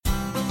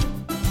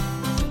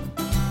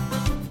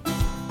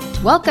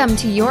Welcome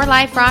to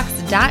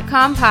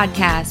YourLifeRocks.com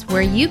podcast,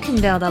 where you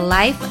can build a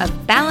life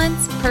of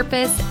balance,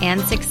 purpose,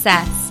 and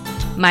success.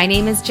 My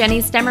name is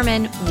Jenny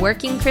Stemmerman,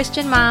 working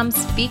Christian mom,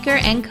 speaker,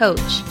 and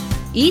coach.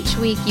 Each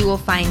week, you will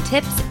find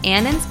tips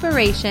and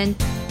inspiration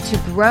to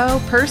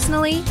grow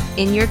personally,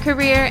 in your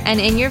career,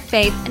 and in your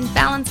faith, and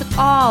balance it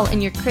all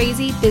in your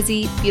crazy,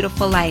 busy,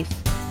 beautiful life.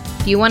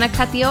 If you want to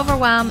cut the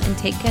overwhelm and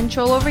take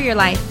control over your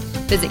life,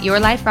 visit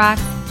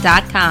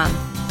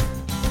YourLifeRocks.com.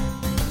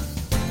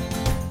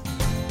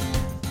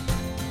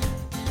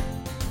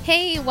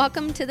 Hey,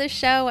 welcome to the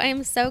show. I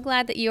am so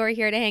glad that you are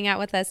here to hang out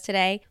with us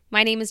today.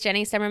 My name is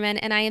Jenny Stemmerman,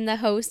 and I am the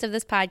host of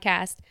this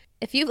podcast.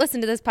 If you've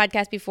listened to this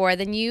podcast before,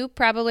 then you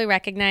probably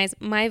recognize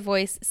my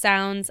voice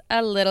sounds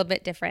a little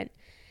bit different.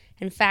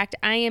 In fact,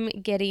 I am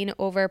getting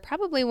over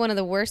probably one of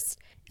the worst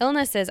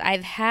illnesses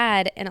I've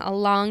had in a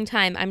long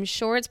time. I'm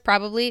sure it's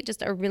probably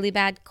just a really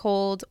bad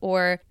cold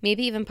or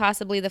maybe even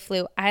possibly the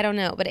flu. I don't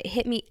know, but it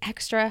hit me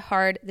extra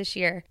hard this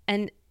year.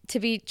 And to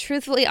be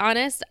truthfully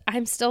honest,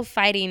 I'm still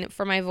fighting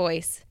for my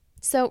voice.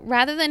 So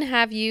rather than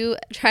have you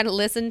try to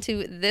listen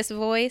to this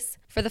voice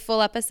for the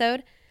full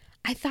episode,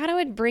 I thought I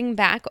would bring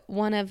back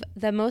one of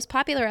the most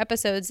popular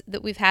episodes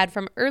that we've had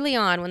from early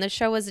on when the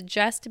show was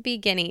just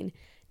beginning.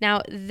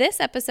 Now, this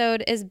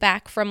episode is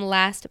back from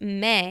last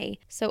May,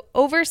 so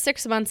over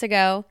 6 months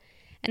ago,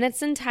 and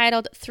it's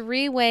entitled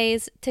 3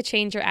 Ways to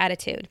Change Your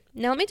Attitude.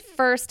 Now, let me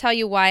first tell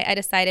you why I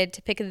decided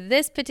to pick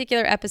this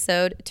particular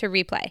episode to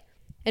replay.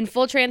 In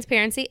full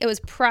transparency, it was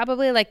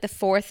probably like the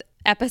 4th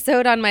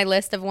episode on my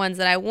list of ones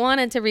that I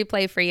wanted to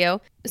replay for you.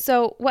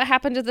 So what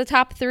happened to the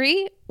top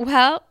 3?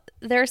 Well,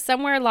 they're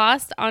somewhere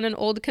lost on an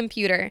old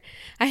computer.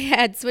 I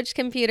had switched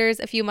computers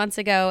a few months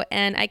ago,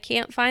 and I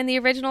can't find the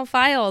original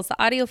files, the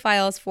audio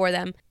files for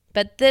them.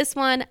 But this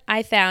one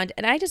I found,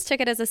 and I just took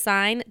it as a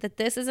sign that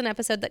this is an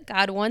episode that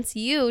God wants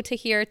you to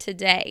hear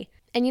today.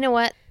 And you know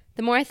what?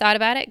 The more I thought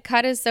about it,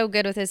 God is so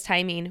good with his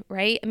timing,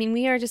 right? I mean,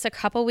 we are just a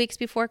couple weeks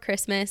before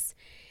Christmas,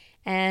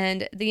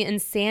 and the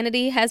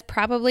insanity has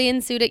probably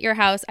ensued at your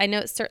house. I know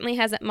it certainly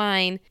has at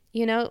mine.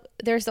 You know,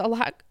 there's a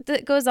lot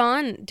that goes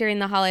on during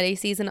the holiday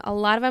season, a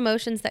lot of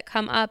emotions that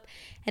come up,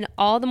 and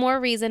all the more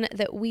reason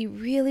that we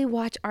really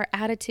watch our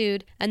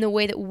attitude and the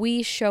way that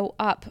we show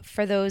up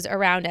for those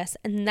around us.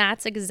 And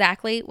that's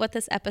exactly what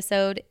this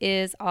episode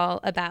is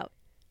all about.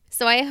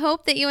 So I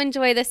hope that you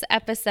enjoy this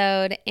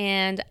episode,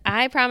 and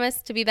I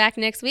promise to be back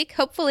next week,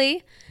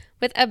 hopefully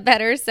with a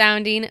better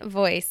sounding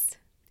voice.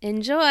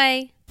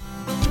 Enjoy!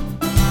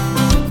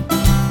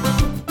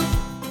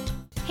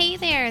 Hey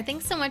there,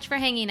 thanks so much for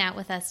hanging out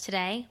with us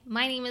today.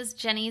 My name is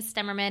Jenny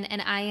Stemmerman, and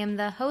I am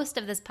the host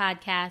of this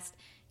podcast,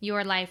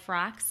 Your Life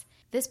Rocks.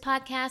 This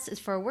podcast is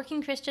for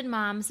working Christian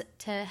moms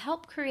to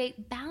help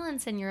create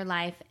balance in your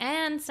life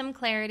and some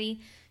clarity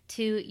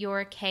to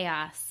your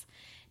chaos.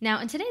 Now,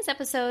 in today's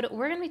episode,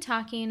 we're going to be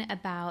talking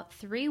about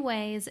 3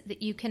 ways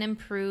that you can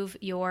improve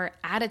your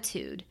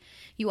attitude.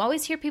 You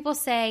always hear people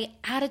say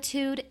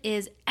attitude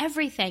is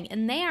everything,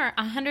 and they are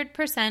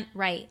 100%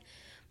 right.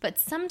 But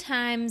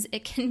sometimes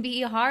it can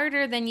be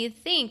harder than you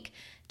think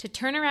to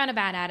turn around a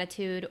bad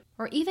attitude,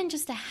 or even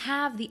just to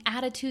have the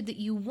attitude that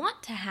you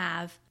want to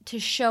have to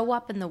show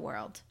up in the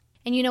world.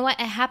 And you know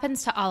what? It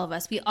happens to all of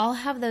us. We all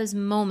have those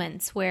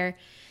moments where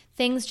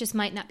things just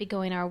might not be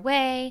going our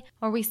way,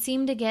 or we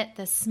seem to get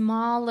the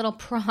small little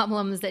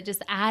problems that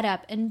just add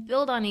up and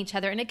build on each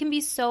other. And it can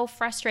be so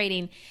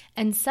frustrating.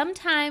 And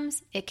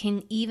sometimes it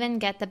can even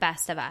get the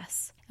best of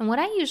us. And what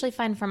I usually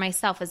find for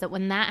myself is that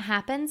when that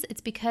happens,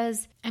 it's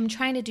because I'm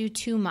trying to do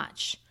too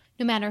much.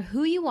 No matter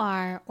who you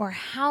are or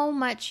how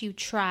much you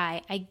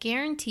try, I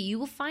guarantee you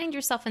will find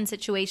yourself in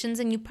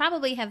situations, and you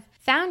probably have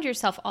found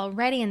yourself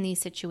already in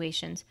these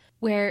situations,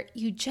 where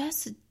you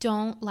just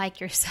don't like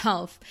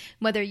yourself.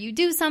 Whether you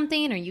do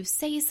something or you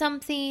say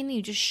something,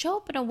 you just show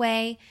up in a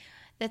way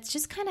that's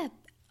just kind of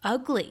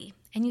ugly.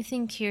 And you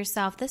think to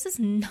yourself, this is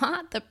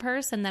not the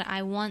person that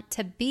I want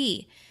to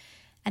be.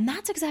 And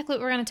that's exactly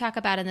what we're going to talk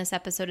about in this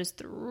episode, is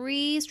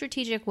 3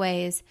 strategic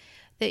ways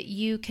that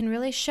you can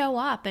really show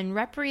up and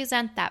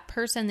represent that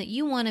person that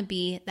you want to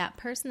be, that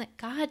person that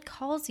God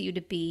calls you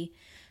to be,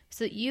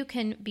 so that you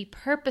can be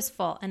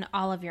purposeful in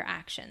all of your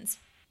actions.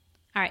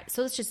 All right,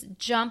 so let's just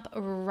jump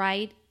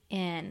right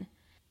in.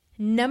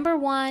 Number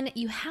 1,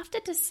 you have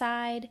to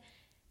decide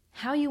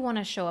how you want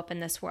to show up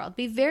in this world.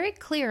 Be very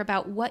clear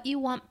about what you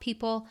want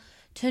people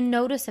to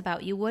notice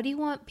about you. What do you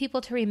want people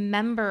to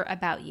remember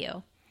about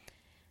you?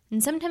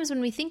 And sometimes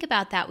when we think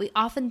about that, we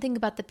often think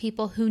about the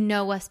people who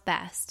know us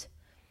best.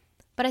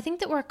 But I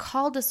think that we're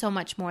called to so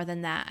much more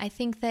than that. I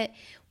think that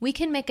we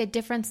can make a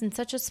difference in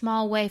such a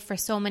small way for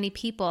so many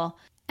people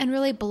and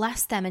really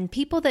bless them. And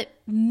people that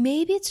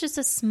maybe it's just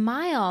a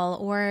smile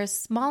or a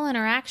small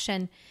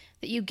interaction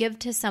that you give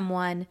to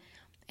someone,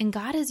 and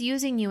God is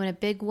using you in a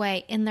big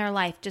way in their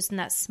life just in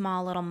that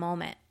small little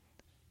moment.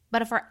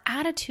 But if our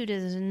attitude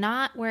is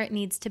not where it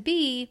needs to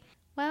be,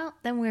 well,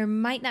 then we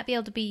might not be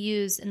able to be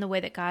used in the way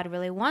that God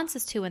really wants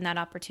us to in that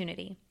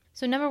opportunity.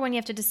 So number 1, you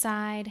have to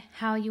decide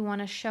how you want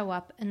to show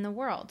up in the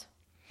world.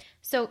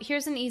 So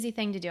here's an easy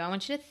thing to do. I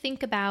want you to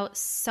think about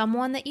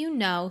someone that you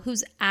know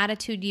whose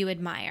attitude you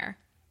admire.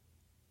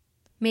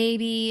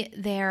 Maybe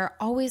they're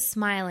always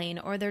smiling,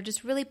 or they're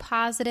just really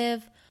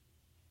positive,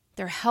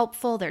 they're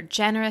helpful, they're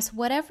generous,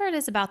 whatever it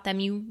is about them,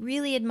 you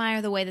really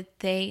admire the way that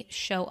they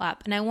show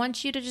up. And I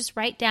want you to just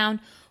write down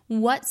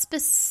what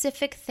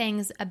specific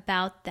things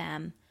about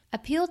them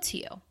appeal to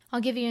you.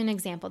 I'll give you an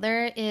example.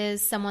 There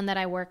is someone that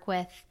I work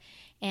with,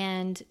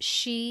 and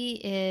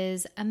she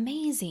is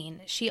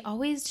amazing. She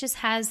always just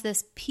has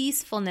this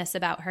peacefulness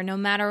about her, no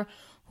matter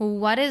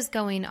what is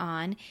going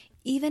on.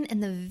 Even in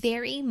the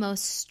very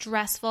most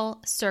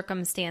stressful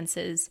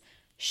circumstances,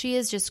 she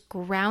is just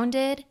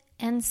grounded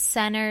and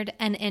centered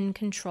and in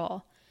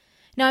control.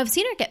 Now, I've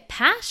seen her get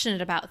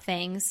passionate about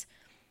things,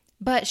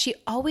 but she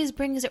always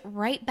brings it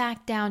right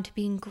back down to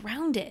being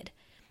grounded.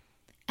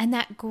 And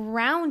that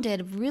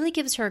grounded really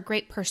gives her a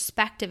great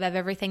perspective of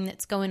everything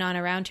that's going on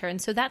around her.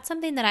 And so that's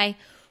something that I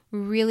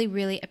really,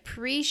 really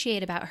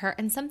appreciate about her,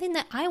 and something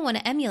that I want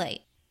to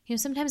emulate.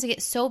 Sometimes I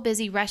get so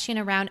busy rushing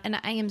around, and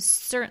I am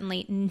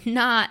certainly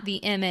not the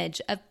image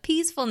of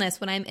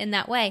peacefulness when I'm in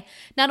that way.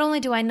 Not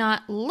only do I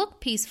not look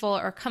peaceful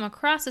or come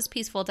across as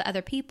peaceful to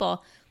other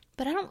people,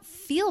 but I don't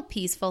feel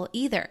peaceful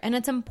either. And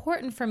it's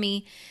important for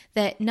me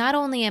that not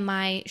only am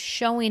I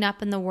showing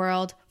up in the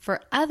world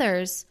for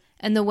others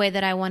in the way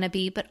that I want to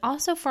be, but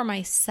also for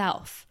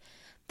myself,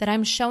 that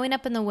I'm showing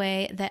up in the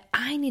way that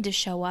I need to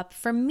show up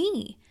for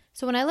me.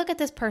 So when I look at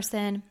this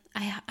person,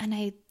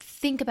 I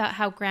think about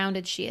how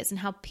grounded she is and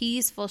how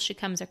peaceful she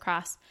comes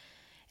across,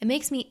 it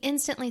makes me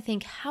instantly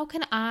think, how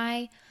can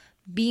I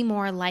be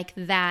more like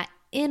that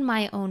in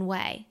my own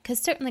way? Because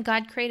certainly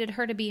God created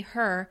her to be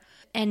her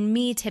and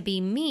me to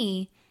be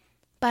me,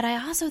 but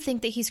I also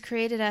think that He's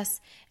created us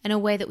in a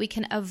way that we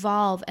can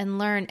evolve and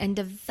learn and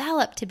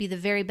develop to be the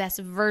very best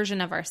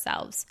version of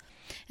ourselves.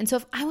 And so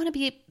if I want to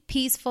be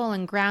peaceful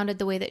and grounded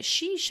the way that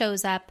she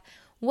shows up,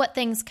 what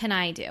things can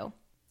I do?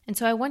 And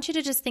so I want you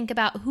to just think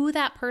about who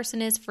that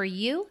person is for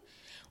you,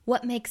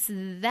 what makes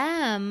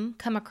them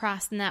come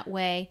across in that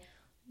way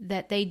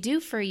that they do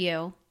for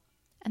you.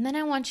 And then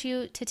I want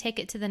you to take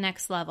it to the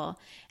next level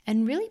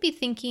and really be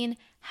thinking,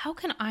 how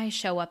can I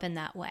show up in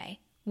that way?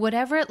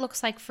 Whatever it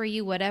looks like for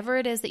you, whatever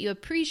it is that you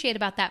appreciate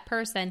about that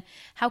person,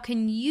 how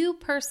can you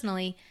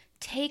personally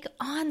take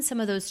on some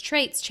of those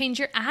traits, change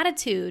your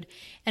attitude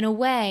in a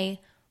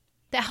way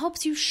that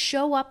helps you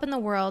show up in the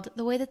world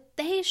the way that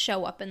they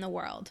show up in the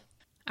world?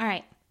 All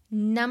right.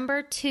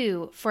 Number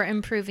 2 for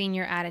improving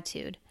your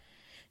attitude.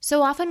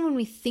 So often when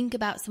we think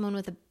about someone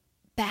with a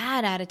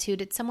bad attitude,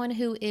 it's someone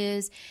who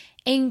is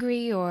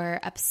angry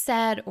or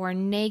upset or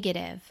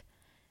negative.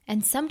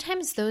 And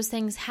sometimes those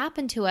things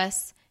happen to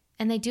us,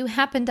 and they do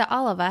happen to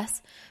all of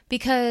us,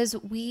 because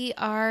we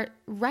are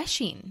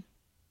rushing,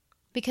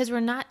 because we're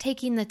not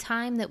taking the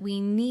time that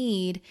we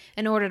need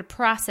in order to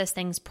process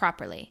things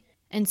properly.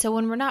 And so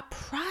when we're not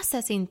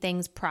processing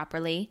things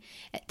properly,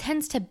 it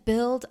tends to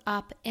build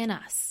up in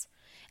us.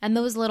 And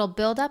those little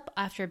buildup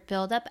after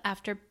buildup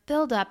after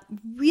buildup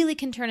really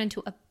can turn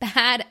into a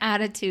bad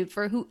attitude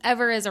for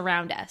whoever is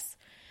around us.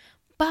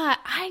 But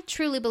I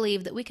truly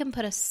believe that we can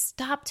put a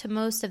stop to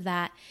most of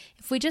that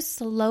if we just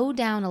slow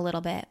down a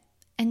little bit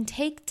and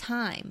take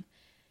time.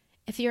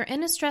 If you're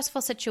in a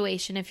stressful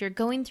situation, if you're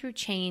going through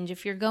change,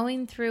 if you're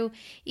going through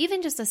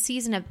even just a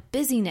season of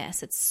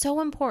busyness, it's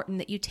so important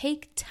that you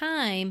take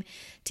time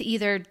to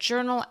either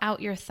journal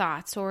out your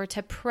thoughts or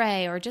to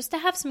pray or just to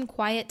have some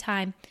quiet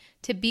time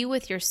to be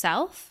with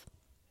yourself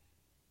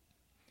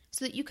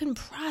so that you can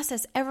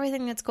process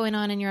everything that's going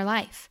on in your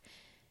life.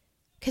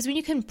 Because when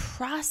you can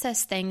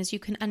process things, you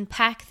can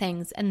unpack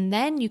things, and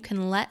then you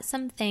can let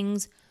some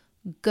things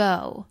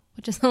go,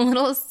 which is a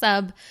little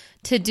sub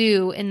to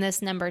do in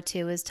this number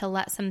 2, is to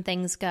let some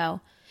things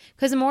go.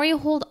 Because the more you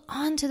hold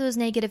on to those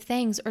negative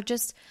things or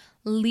just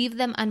leave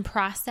them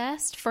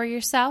unprocessed for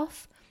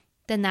yourself,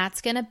 then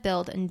that's going to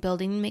build, and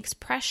building makes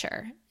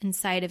pressure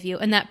inside of you.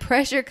 And that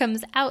pressure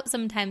comes out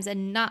sometimes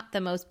in not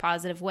the most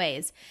positive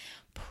ways.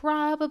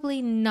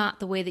 Probably not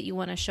the way that you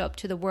want to show up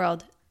to the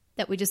world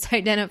that we just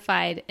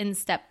identified in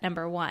step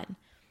number 1.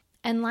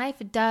 And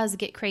life does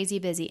get crazy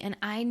busy. And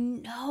I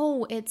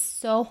know it's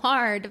so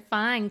hard to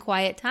find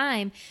quiet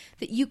time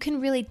that you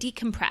can really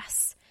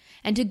decompress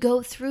and to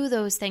go through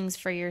those things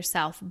for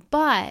yourself.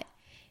 But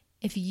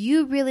if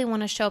you really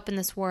want to show up in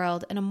this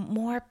world in a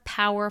more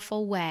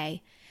powerful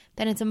way,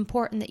 then it's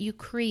important that you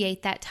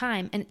create that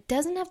time. And it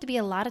doesn't have to be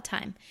a lot of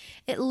time.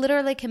 It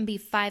literally can be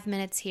 5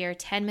 minutes here,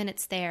 10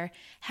 minutes there,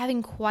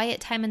 having quiet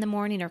time in the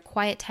morning or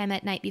quiet time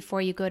at night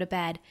before you go to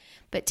bed.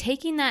 But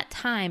taking that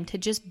time to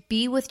just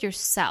be with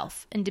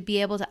yourself and to be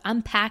able to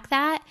unpack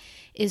that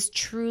is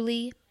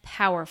truly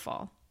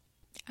powerful.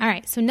 All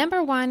right, so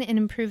number 1 in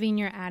improving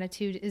your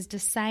attitude is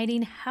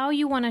deciding how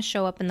you want to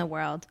show up in the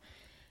world.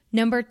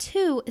 Number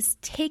 2 is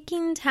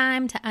taking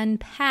time to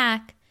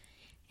unpack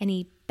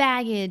any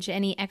baggage,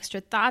 any extra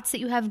thoughts that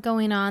you have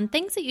going on,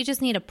 things that you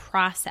just need to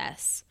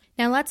process.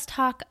 Now let's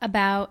talk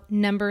about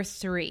number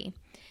 3.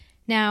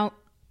 Now,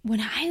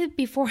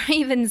 before I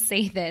even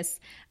say this,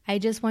 I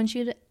just want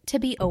you to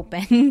be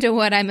open to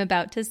what I'm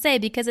about to say,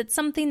 because it's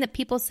something that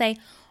people say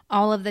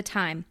all of the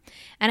time.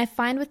 And I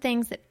find with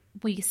things that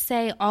we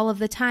say all of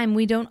the time,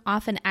 we don't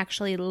often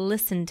actually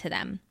listen to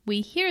them.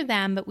 We hear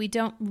them, but we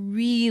don't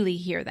really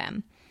hear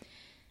them.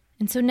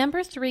 And so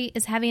number 3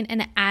 is having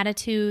an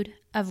attitude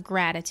of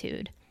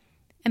gratitude.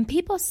 And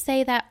people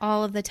say that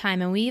all of the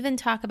time. And we even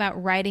talk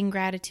about writing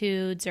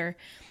gratitudes or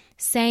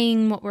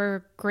saying what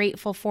we're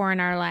grateful for in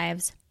our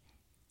lives.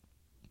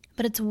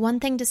 But it's one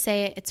thing to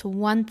say it. It's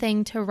one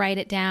thing to write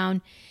it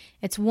down.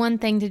 It's one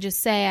thing to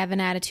just say, I have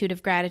an attitude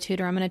of gratitude,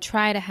 or I'm going to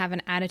try to have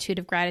an attitude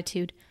of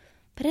gratitude.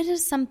 But it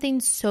is something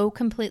so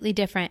completely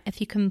different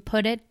if you can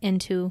put it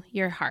into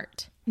your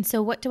heart. And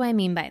so what do I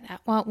mean by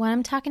that? Well, when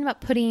I'm talking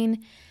about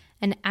putting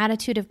an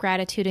attitude of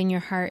gratitude in your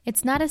heart,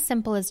 it's not as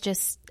simple as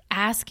just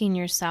asking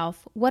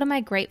yourself, what am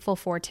I grateful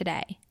for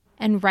today?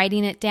 And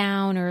writing it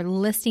down or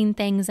listing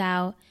things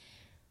out.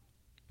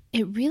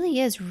 It really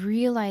is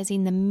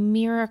realizing the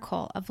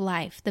miracle of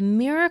life, the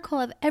miracle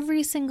of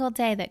every single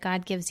day that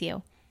God gives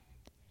you.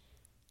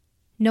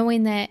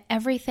 Knowing that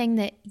everything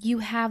that you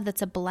have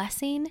that's a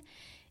blessing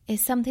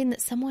is something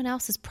that someone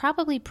else is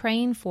probably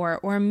praying for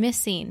or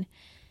missing.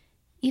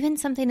 Even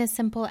something as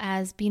simple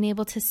as being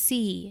able to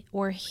see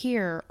or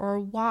hear or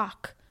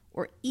walk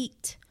or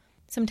eat.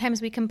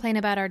 Sometimes we complain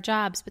about our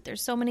jobs, but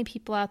there's so many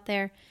people out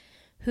there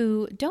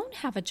who don't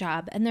have a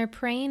job and they're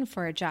praying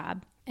for a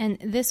job. And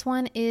this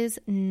one is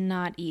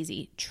not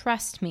easy.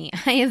 Trust me,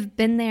 I have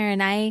been there,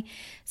 and I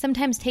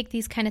sometimes take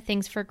these kind of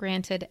things for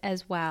granted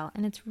as well.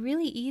 And it's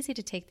really easy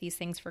to take these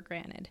things for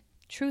granted.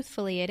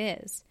 Truthfully, it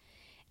is.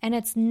 And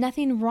it's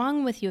nothing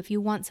wrong with you if you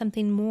want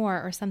something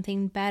more or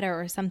something better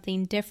or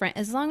something different,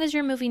 as long as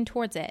you're moving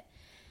towards it.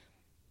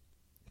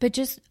 But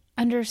just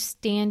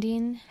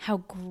understanding how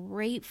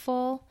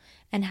grateful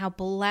and how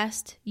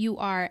blessed you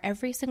are.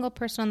 Every single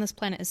person on this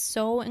planet is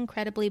so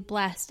incredibly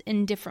blessed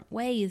in different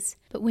ways.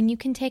 But when you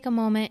can take a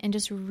moment and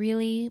just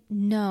really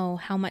know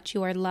how much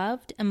you are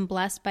loved and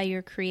blessed by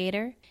your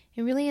Creator,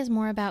 it really is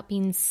more about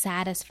being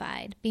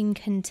satisfied, being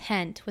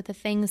content with the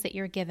things that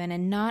you're given,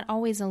 and not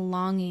always a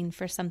longing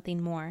for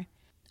something more.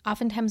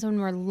 Oftentimes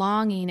when we're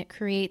longing, it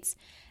creates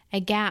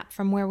a gap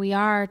from where we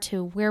are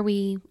to where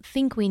we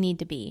think we need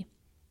to be.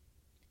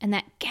 And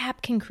that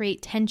gap can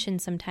create tension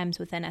sometimes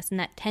within us, and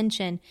that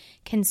tension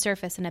can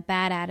surface in a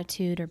bad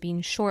attitude or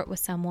being short with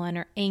someone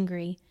or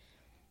angry.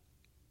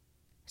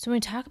 So when we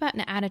talk about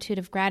an attitude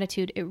of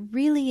gratitude, it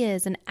really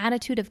is an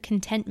attitude of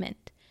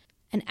contentment,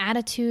 an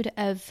attitude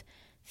of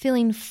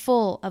feeling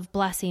full of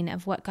blessing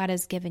of what God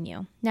has given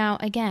you. Now,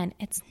 again,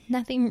 it's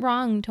nothing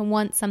wrong to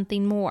want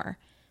something more.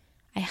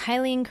 I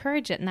highly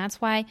encourage it, and that's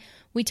why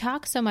we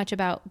talk so much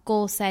about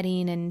goal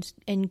setting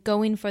and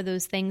going for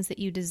those things that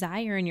you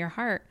desire in your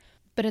heart.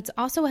 But it's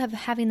also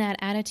having that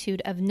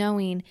attitude of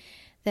knowing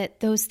that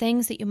those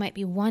things that you might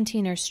be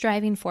wanting or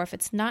striving for, if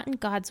it's not in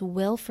God's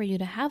will for you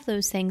to have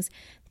those things,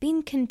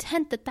 being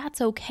content that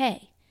that's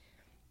okay.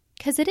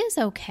 Because it is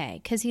okay,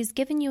 because He's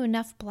given you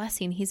enough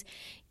blessing. He's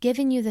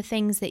given you the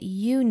things that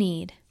you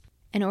need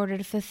in order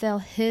to fulfill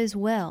His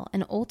will.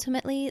 And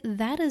ultimately,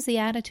 that is the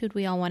attitude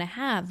we all want to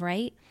have,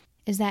 right?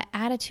 Is that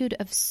attitude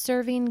of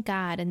serving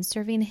God and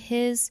serving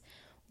His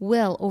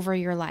will over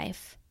your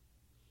life.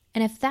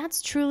 And if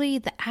that's truly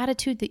the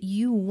attitude that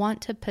you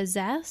want to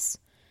possess,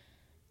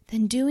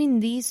 then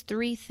doing these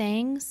 3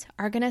 things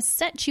are going to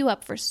set you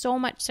up for so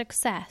much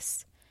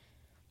success.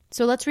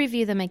 So let's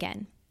review them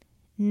again.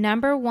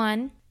 Number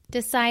 1,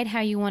 decide how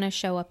you want to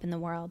show up in the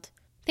world.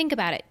 Think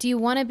about it. Do you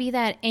want to be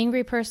that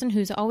angry person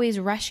who's always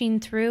rushing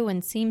through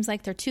and seems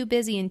like they're too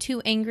busy and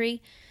too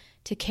angry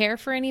to care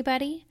for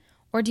anybody?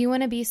 Or do you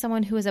want to be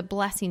someone who is a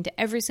blessing to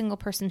every single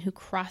person who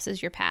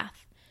crosses your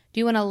path? Do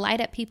you want to light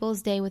up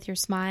people's day with your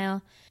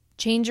smile?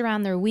 Change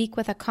around their week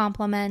with a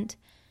compliment?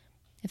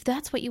 If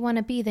that's what you want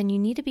to be, then you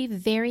need to be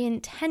very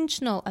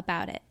intentional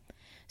about it.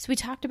 So we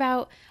talked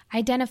about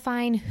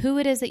identifying who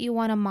it is that you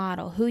want to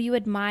model, who you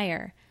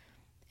admire,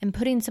 and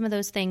putting some of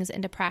those things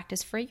into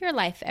practice for your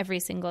life every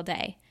single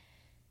day.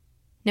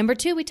 Number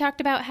 2, we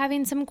talked about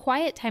having some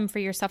quiet time for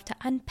yourself to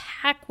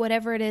unpack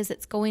whatever it is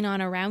that's going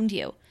on around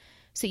you,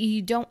 so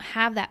you don't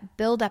have that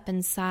buildup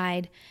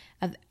inside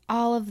of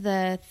all of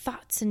the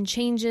thoughts and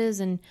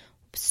changes and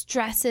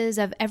stresses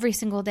of every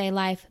single day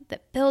life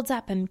that builds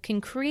up and can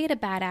create a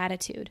bad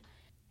attitude.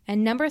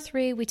 And number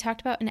 3, we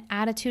talked about an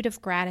attitude of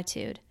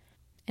gratitude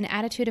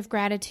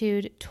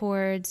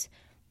towards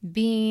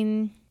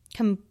being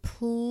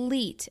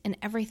complete in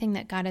everything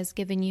that God has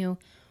given you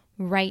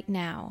right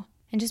now,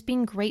 and just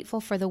being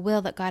grateful for the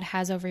will that God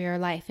has over your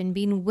life and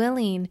being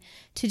willing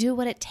to do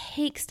what it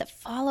takes to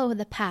follow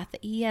the path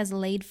that He has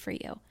laid for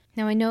you.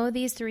 Now, I know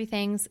these 3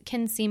 things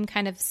can seem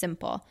kind of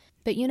simple,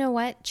 but you know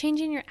what?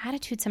 Changing your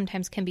attitude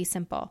sometimes can be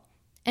simple.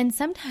 And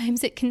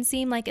sometimes it can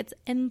seem like it's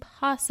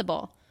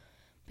impossible.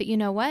 But you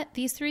know what?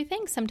 These 3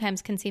 things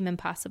sometimes can seem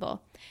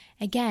impossible.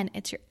 Again,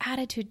 it's your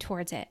attitude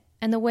towards it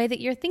and the way that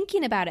you're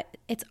thinking about it.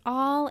 It's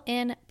all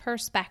in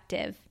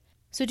perspective.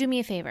 So do me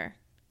a favor.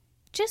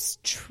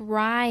 Just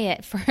try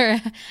it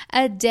for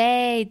a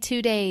day,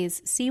 2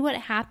 days. See what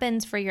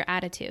happens for your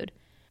attitude.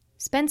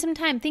 Spend some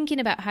time thinking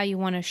about how you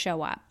want to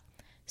show up.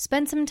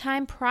 Spend some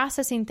time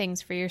processing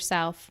things for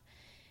yourself.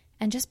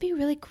 And just be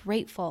really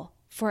grateful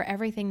for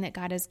everything that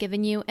God has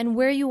given you and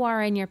where you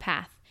are in your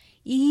path.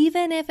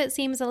 Even if it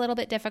seems a little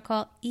bit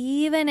difficult,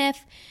 even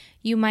if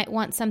you might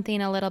want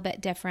something a little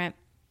bit different,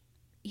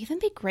 even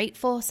be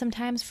grateful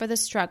sometimes for the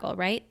struggle,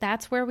 right?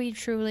 That's where we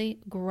truly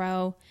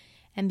grow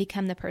and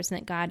become the person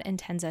that God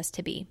intends us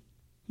to be.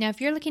 Now, if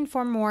you're looking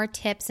for more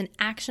tips and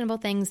actionable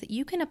things that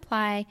you can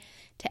apply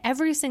to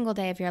every single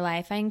day of your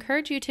life, I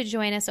encourage you to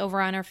join us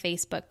over on our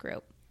Facebook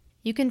group.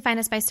 You can find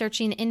us by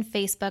searching in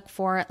Facebook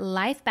for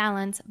Life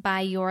Balance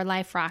by Your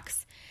Life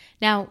Rocks.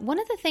 Now, one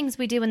of the things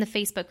we do in the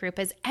Facebook group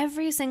is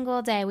every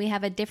single day we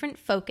have a different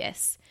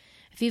focus.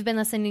 If you've been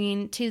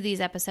listening to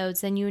these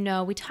episodes, then you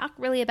know we talk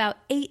really about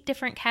 8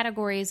 different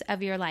categories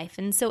of your life.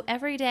 And so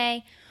every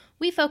day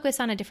we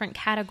focus on a different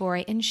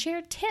category and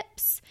share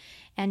tips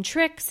and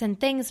tricks and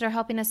things that are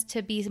helping us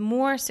to be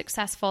more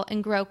successful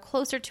and grow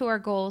closer to our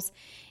goals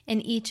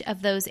in each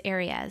of those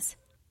areas.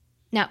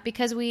 Now,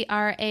 because we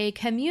are a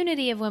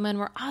community of women,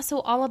 we're also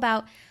all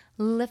about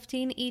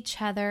lifting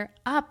each other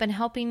up and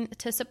helping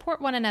to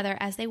support one another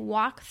as they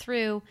walk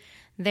through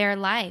their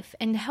life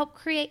and help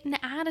create an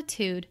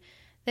attitude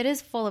that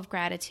is full of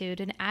gratitude,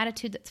 an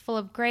attitude that's full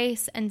of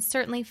grace and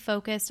certainly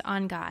focused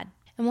on God.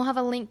 And we'll have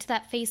a link to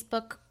that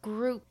Facebook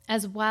group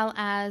as well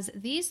as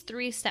these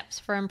 3 steps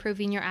for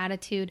improving your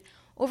attitude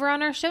over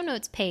on our show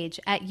notes page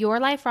at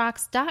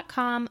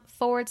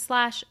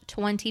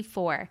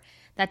yourliferocks.com/24.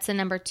 That's the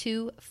number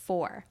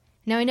 24.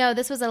 Now, I know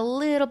this was a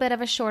little bit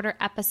of a shorter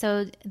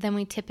episode than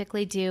we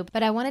typically do,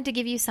 but I wanted to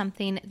give you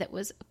something that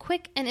was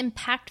quick and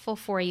impactful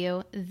for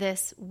you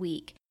this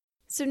week.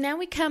 So now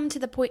we come to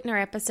the point in our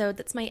episode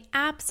that's my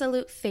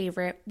absolute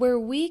favorite, where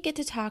we get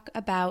to talk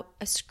about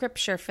a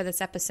scripture for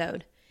this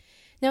episode.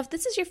 Now, if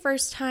this is your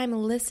first time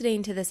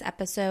listening to this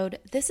episode,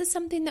 this is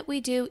something that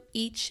we do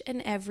each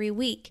and every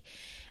week.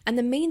 And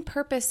the main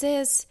purpose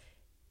is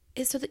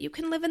so that you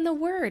can live in the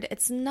Word.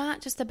 It's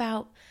not just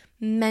about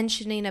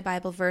mentioning a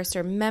Bible verse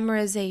or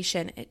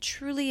memorization. It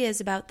truly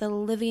is about the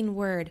living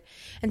Word.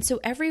 And so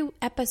every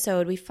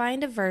episode, we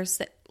find a verse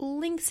that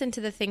links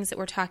into the things that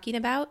we're talking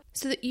about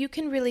so that you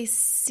can really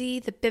see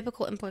the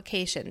biblical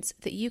implications,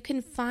 that you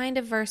can find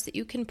a verse that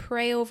you can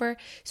pray over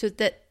so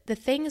that the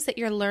things that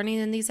you're learning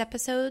in these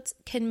episodes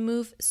can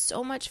move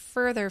so much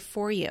further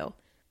for you.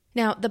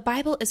 Now, the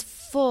Bible is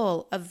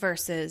full of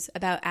verses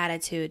about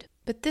attitude,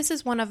 but this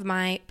is one of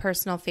my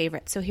personal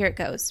favorites. So here it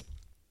goes.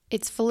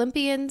 It's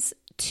Philippians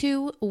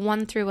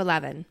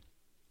 2:1-11.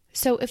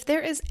 So if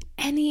there is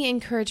any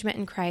encouragement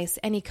in Christ,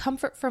 any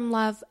comfort from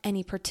love,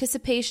 any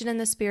participation in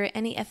the Spirit,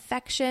 any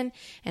affection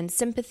and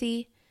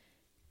sympathy,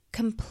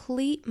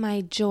 complete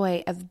my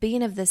joy of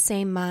being of the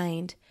same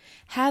mind,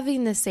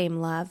 having the same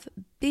love,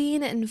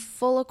 being in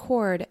full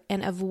accord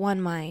and of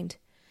one mind.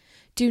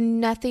 Do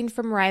nothing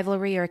from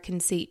rivalry or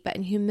conceit, but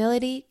in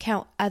humility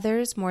count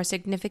others more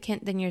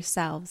significant than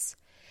yourselves.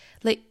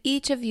 Let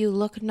each of you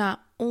look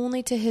not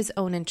only to his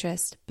own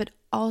interest, but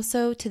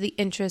also to the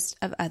interest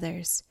of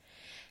others.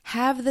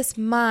 Have this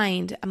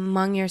mind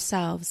among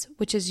yourselves,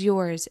 which is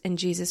yours in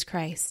Jesus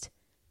Christ.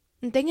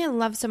 The thing I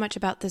love so much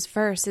about this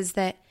verse is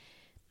that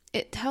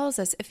it tells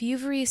us if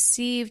you've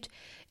received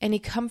any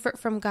comfort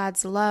from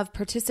God's love,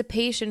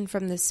 participation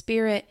from the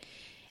Spirit,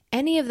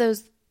 any of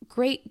those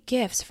great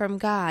gifts from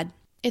God,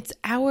 it's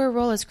our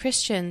role as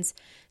Christians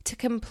to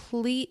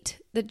complete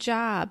the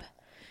job,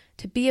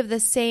 to be of the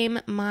same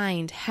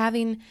mind,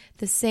 having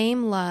the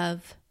same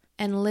love,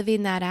 and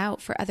living that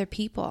out for other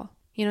people.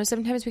 You know,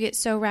 sometimes we get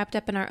so wrapped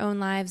up in our own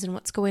lives and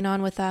what's going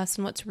on with us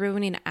and what's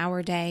ruining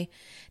our day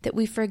that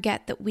we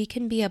forget that we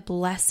can be a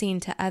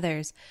blessing to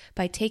others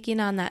by taking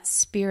on that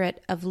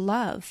spirit of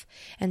love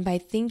and by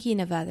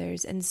thinking of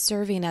others and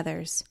serving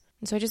others.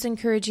 And so I just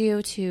encourage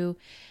you to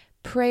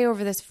pray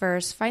over this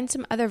verse, find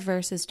some other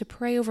verses to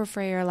pray over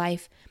for your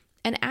life,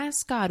 and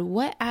ask God,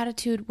 what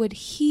attitude would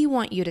He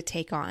want you to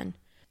take on?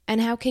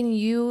 And how can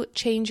you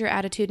change your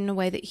attitude in a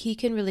way that He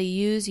can really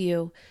use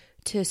you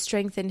to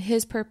strengthen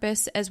His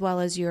purpose as well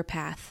as your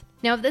path?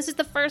 Now, if this is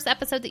the first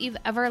episode that you've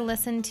ever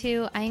listened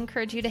to, I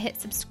encourage you to hit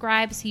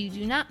subscribe so you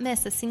do not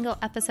miss a single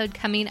episode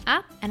coming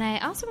up. And I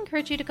also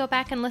encourage you to go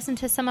back and listen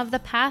to some of the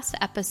past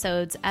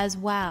episodes as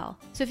well.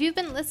 So if you've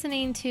been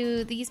listening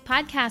to these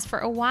podcasts for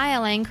a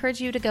while, I encourage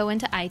you to go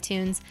into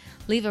iTunes,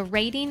 leave a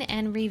rating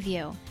and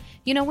review.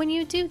 You know, when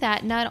you do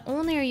that, not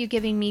only are you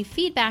giving me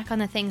feedback on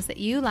the things that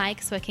you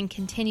like so I can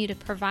continue to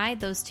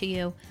provide those to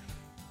you,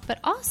 but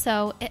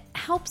also it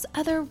helps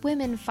other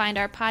women find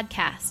our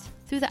podcast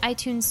through the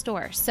iTunes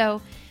store.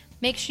 So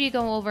make sure you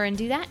go over and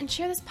do that and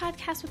share this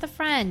podcast with a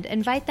friend.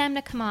 Invite them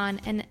to come on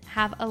and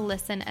have a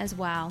listen as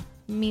well.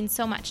 It means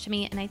so much to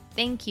me, and I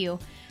thank you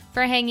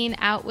for hanging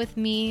out with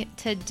me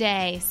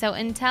today. So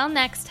until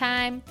next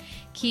time,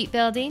 keep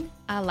building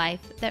a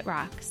life that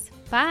rocks.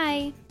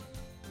 Bye.